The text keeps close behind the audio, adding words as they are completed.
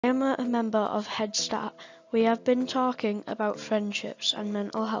I am a member of HeadStart. We have been talking about friendships and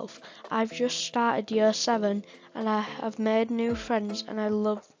mental health. I've just started year 7 and I have made new friends and I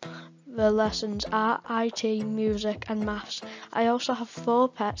love the lessons: art, IT, music and maths. I also have 4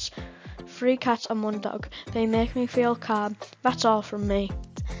 pets, 3 cats and 1 dog. They make me feel calm. That's all from me.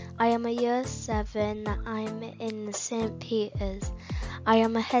 I am a year 7. I'm in St. Peters. I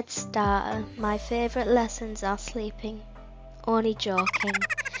am a head starter. My favourite lessons are sleeping, only joking,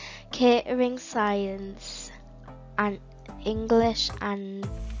 catering, science and English and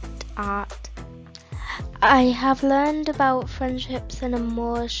art. I have learned about friendships and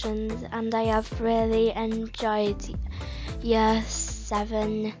emotions and I have really enjoyed year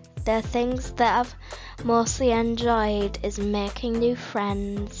 7. The things that I've mostly enjoyed is making new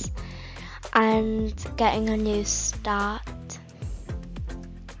friends and getting a new start.